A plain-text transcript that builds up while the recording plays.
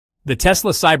The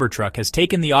Tesla Cybertruck has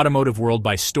taken the automotive world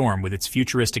by storm with its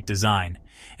futuristic design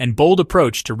and bold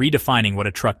approach to redefining what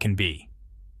a truck can be.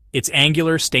 Its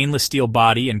angular stainless steel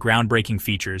body and groundbreaking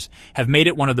features have made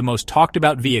it one of the most talked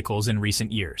about vehicles in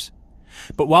recent years.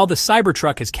 But while the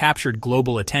Cybertruck has captured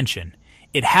global attention,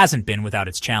 it hasn't been without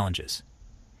its challenges.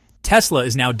 Tesla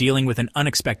is now dealing with an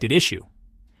unexpected issue.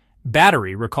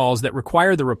 Battery recalls that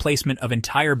require the replacement of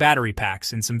entire battery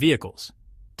packs in some vehicles.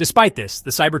 Despite this,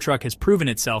 the Cybertruck has proven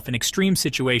itself in extreme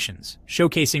situations,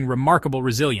 showcasing remarkable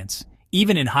resilience,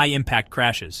 even in high-impact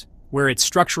crashes, where its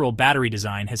structural battery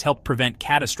design has helped prevent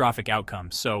catastrophic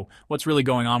outcomes. So, what's really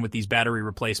going on with these battery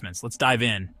replacements? Let's dive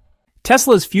in.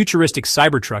 Tesla's futuristic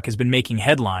Cybertruck has been making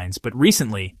headlines, but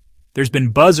recently, there's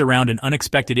been buzz around an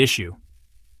unexpected issue: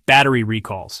 battery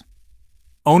recalls.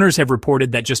 Owners have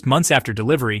reported that just months after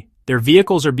delivery, their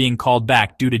vehicles are being called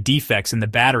back due to defects in the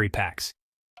battery packs.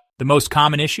 The most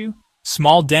common issue?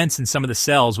 Small dents in some of the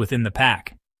cells within the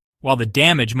pack. While the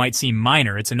damage might seem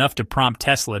minor, it's enough to prompt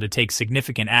Tesla to take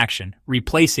significant action,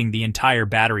 replacing the entire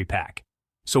battery pack.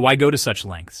 So why go to such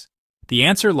lengths? The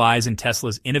answer lies in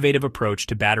Tesla's innovative approach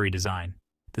to battery design.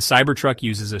 The Cybertruck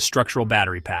uses a structural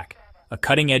battery pack, a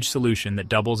cutting-edge solution that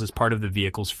doubles as part of the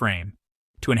vehicle's frame.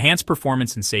 To enhance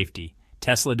performance and safety,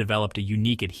 Tesla developed a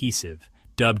unique adhesive,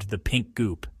 dubbed the pink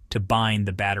goop, to bind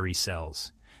the battery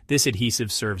cells. This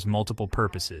adhesive serves multiple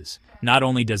purposes. Not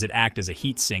only does it act as a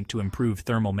heat sink to improve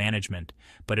thermal management,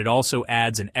 but it also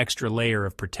adds an extra layer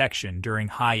of protection during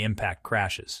high-impact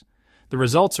crashes. The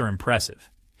results are impressive.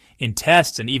 In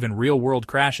tests and even real-world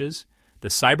crashes, the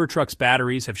Cybertruck's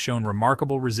batteries have shown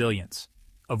remarkable resilience,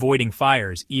 avoiding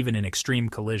fires even in extreme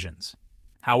collisions.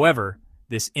 However,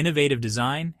 this innovative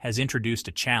design has introduced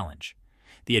a challenge.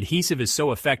 The adhesive is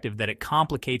so effective that it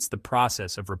complicates the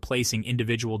process of replacing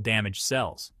individual damaged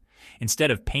cells. Instead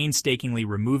of painstakingly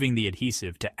removing the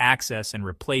adhesive to access and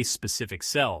replace specific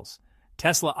cells,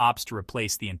 Tesla opts to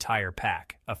replace the entire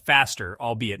pack, a faster,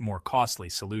 albeit more costly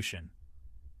solution.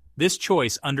 This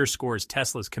choice underscores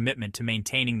Tesla's commitment to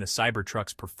maintaining the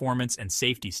Cybertruck's performance and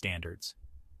safety standards.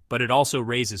 But it also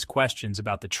raises questions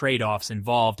about the trade-offs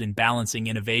involved in balancing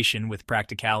innovation with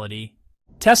practicality.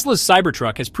 Tesla's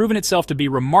Cybertruck has proven itself to be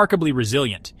remarkably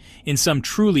resilient in some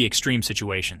truly extreme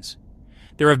situations.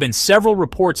 There have been several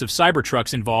reports of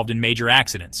Cybertrucks involved in major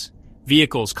accidents,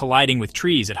 vehicles colliding with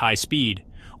trees at high speed,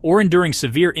 or enduring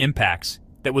severe impacts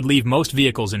that would leave most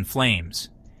vehicles in flames.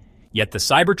 Yet the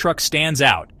Cybertruck stands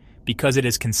out because it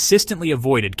has consistently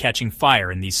avoided catching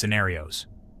fire in these scenarios.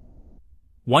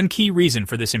 One key reason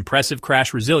for this impressive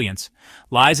crash resilience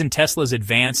lies in Tesla's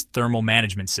advanced thermal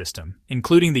management system,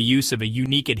 including the use of a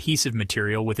unique adhesive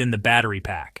material within the battery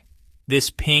pack.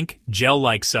 This pink,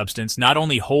 gel-like substance not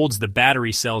only holds the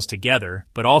battery cells together,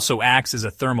 but also acts as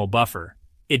a thermal buffer.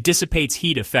 It dissipates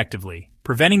heat effectively,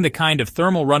 preventing the kind of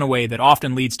thermal runaway that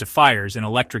often leads to fires in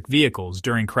electric vehicles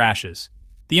during crashes.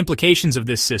 The implications of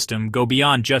this system go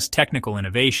beyond just technical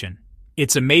innovation.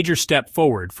 It's a major step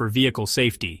forward for vehicle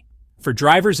safety. For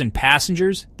drivers and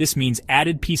passengers, this means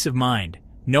added peace of mind,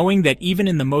 knowing that even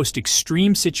in the most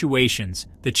extreme situations,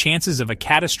 the chances of a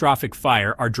catastrophic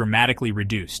fire are dramatically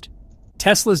reduced.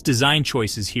 Tesla's design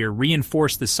choices here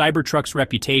reinforce the Cybertruck's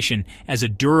reputation as a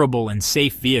durable and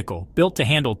safe vehicle built to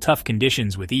handle tough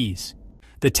conditions with ease.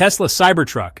 The Tesla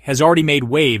Cybertruck has already made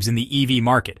waves in the EV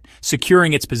market,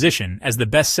 securing its position as the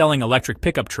best-selling electric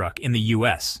pickup truck in the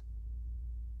US.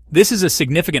 This is a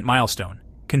significant milestone,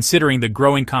 considering the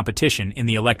growing competition in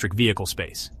the electric vehicle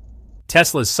space.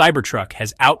 Tesla's Cybertruck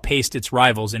has outpaced its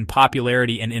rivals in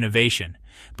popularity and innovation,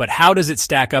 but how does it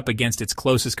stack up against its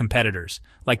closest competitors,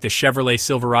 like the Chevrolet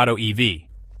Silverado EV?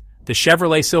 The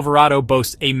Chevrolet Silverado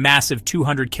boasts a massive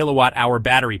 200 kilowatt-hour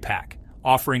battery pack,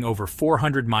 offering over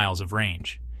 400 miles of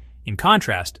range. In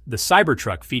contrast, the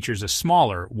Cybertruck features a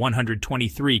smaller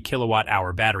 123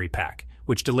 kilowatt-hour battery pack,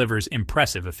 which delivers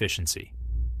impressive efficiency.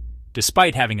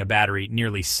 Despite having a battery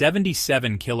nearly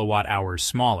 77 kilowatt-hours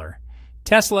smaller,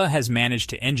 Tesla has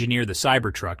managed to engineer the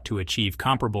Cybertruck to achieve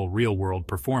comparable real-world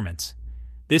performance.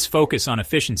 This focus on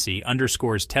efficiency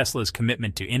underscores Tesla's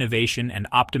commitment to innovation and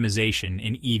optimization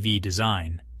in EV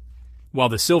design. While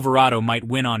the Silverado might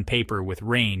win on paper with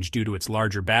range due to its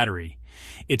larger battery,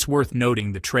 it's worth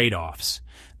noting the trade-offs.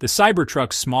 The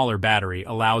Cybertruck's smaller battery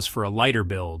allows for a lighter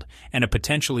build and a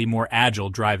potentially more agile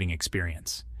driving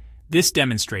experience. This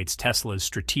demonstrates Tesla's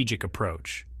strategic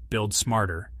approach: build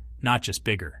smarter, not just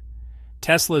bigger.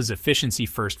 Tesla's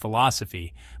efficiency-first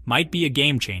philosophy might be a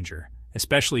game-changer,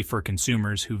 especially for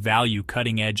consumers who value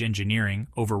cutting-edge engineering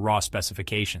over raw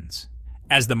specifications.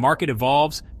 As the market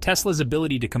evolves, Tesla's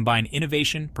ability to combine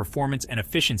innovation, performance, and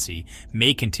efficiency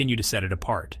may continue to set it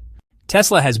apart.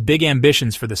 Tesla has big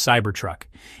ambitions for the Cybertruck,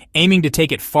 aiming to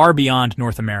take it far beyond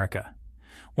North America.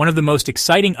 One of the most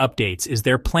exciting updates is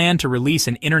their plan to release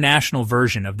an international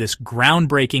version of this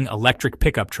groundbreaking electric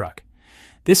pickup truck.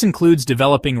 This includes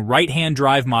developing right-hand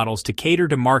drive models to cater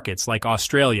to markets like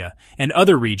Australia and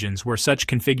other regions where such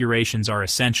configurations are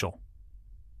essential.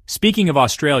 Speaking of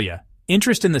Australia,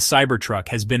 interest in the Cybertruck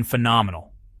has been phenomenal.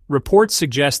 Reports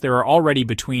suggest there are already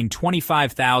between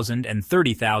 25,000 and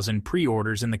 30,000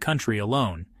 pre-orders in the country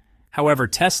alone. However,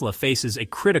 Tesla faces a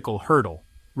critical hurdle: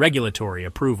 regulatory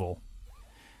approval.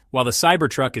 While the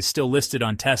Cybertruck is still listed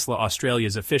on Tesla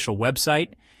Australia's official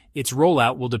website, its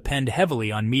rollout will depend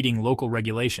heavily on meeting local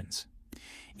regulations.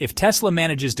 If Tesla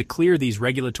manages to clear these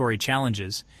regulatory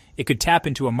challenges, it could tap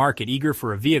into a market eager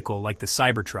for a vehicle like the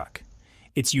Cybertruck.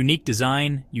 Its unique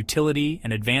design, utility,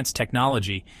 and advanced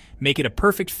technology make it a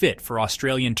perfect fit for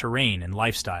Australian terrain and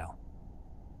lifestyle.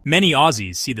 Many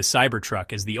Aussies see the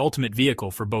Cybertruck as the ultimate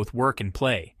vehicle for both work and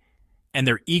play, and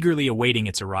they're eagerly awaiting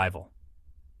its arrival.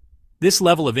 This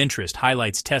level of interest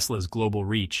highlights Tesla's global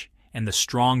reach and the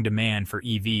strong demand for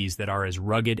EVs that are as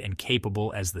rugged and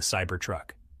capable as the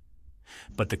Cybertruck.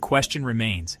 But the question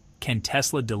remains, can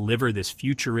Tesla deliver this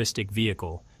futuristic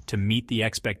vehicle to meet the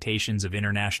expectations of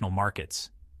international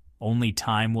markets? Only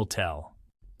time will tell.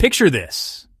 Picture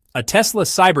this. A Tesla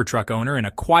Cybertruck owner in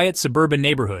a quiet suburban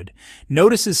neighborhood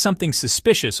notices something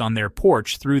suspicious on their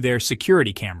porch through their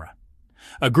security camera.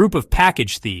 A group of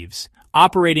package thieves,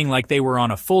 operating like they were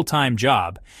on a full-time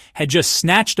job, had just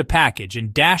snatched a package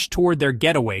and dashed toward their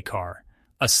getaway car,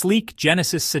 a sleek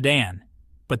Genesis sedan.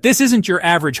 But this isn't your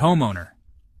average homeowner.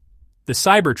 The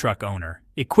Cybertruck owner,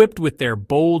 equipped with their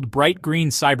bold, bright green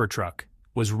Cybertruck,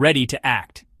 was ready to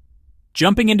act.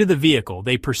 Jumping into the vehicle,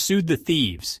 they pursued the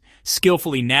thieves,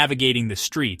 skillfully navigating the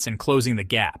streets and closing the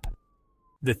gap.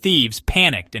 The thieves,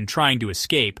 panicked and trying to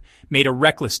escape, made a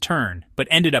reckless turn, but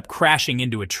ended up crashing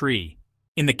into a tree.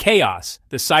 In the chaos,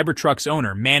 the Cybertruck's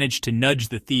owner managed to nudge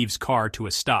the thieves' car to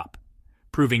a stop,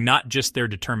 proving not just their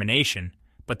determination,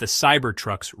 but the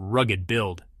Cybertruck's rugged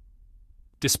build.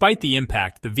 Despite the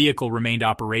impact, the vehicle remained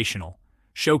operational,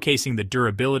 showcasing the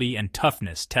durability and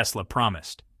toughness Tesla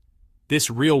promised. This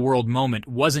real-world moment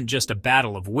wasn't just a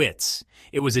battle of wits,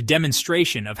 it was a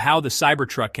demonstration of how the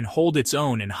Cybertruck can hold its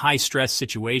own in high-stress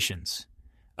situations.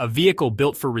 A vehicle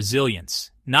built for resilience,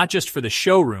 not just for the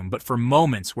showroom, but for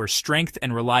moments where strength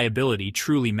and reliability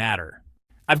truly matter.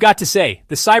 I've got to say,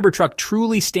 the Cybertruck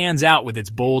truly stands out with its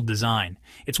bold design.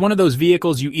 It's one of those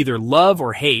vehicles you either love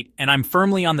or hate, and I'm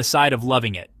firmly on the side of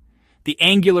loving it. The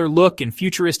angular look and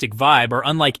futuristic vibe are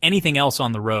unlike anything else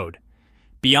on the road.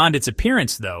 Beyond its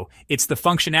appearance, though, it's the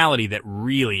functionality that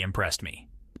really impressed me.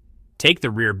 Take the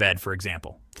rear bed, for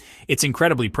example. It's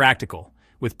incredibly practical,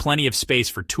 with plenty of space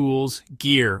for tools,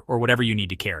 gear, or whatever you need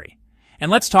to carry.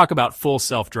 And let's talk about full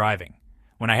self-driving.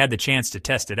 When I had the chance to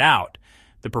test it out,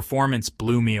 the performance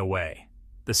blew me away.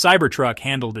 The Cybertruck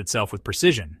handled itself with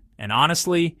precision, and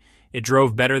honestly, it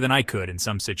drove better than I could in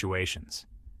some situations.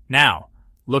 Now,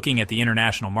 looking at the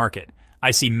international market, I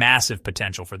see massive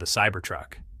potential for the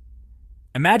Cybertruck.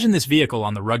 Imagine this vehicle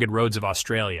on the rugged roads of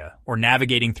Australia or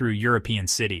navigating through European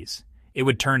cities. It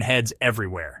would turn heads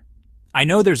everywhere. I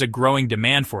know there's a growing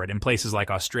demand for it in places like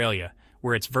Australia,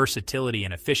 where its versatility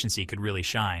and efficiency could really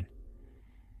shine.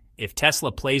 If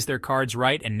Tesla plays their cards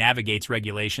right and navigates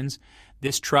regulations,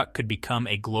 this truck could become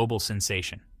a global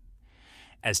sensation.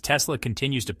 As Tesla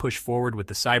continues to push forward with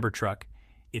the Cybertruck,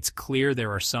 it's clear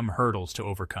there are some hurdles to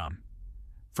overcome.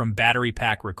 From battery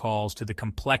pack recalls to the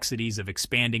complexities of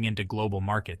expanding into global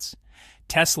markets,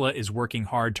 Tesla is working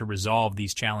hard to resolve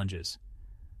these challenges.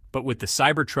 But with the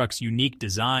Cybertruck's unique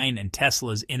design and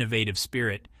Tesla's innovative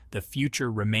spirit, the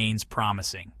future remains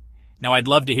promising. Now, I'd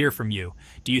love to hear from you.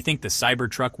 Do you think the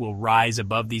Cybertruck will rise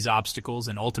above these obstacles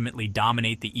and ultimately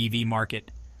dominate the EV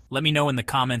market? Let me know in the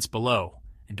comments below.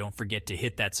 And don't forget to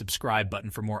hit that subscribe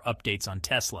button for more updates on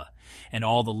Tesla and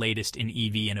all the latest in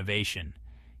EV innovation.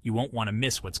 You won't want to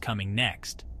miss what's coming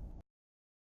next.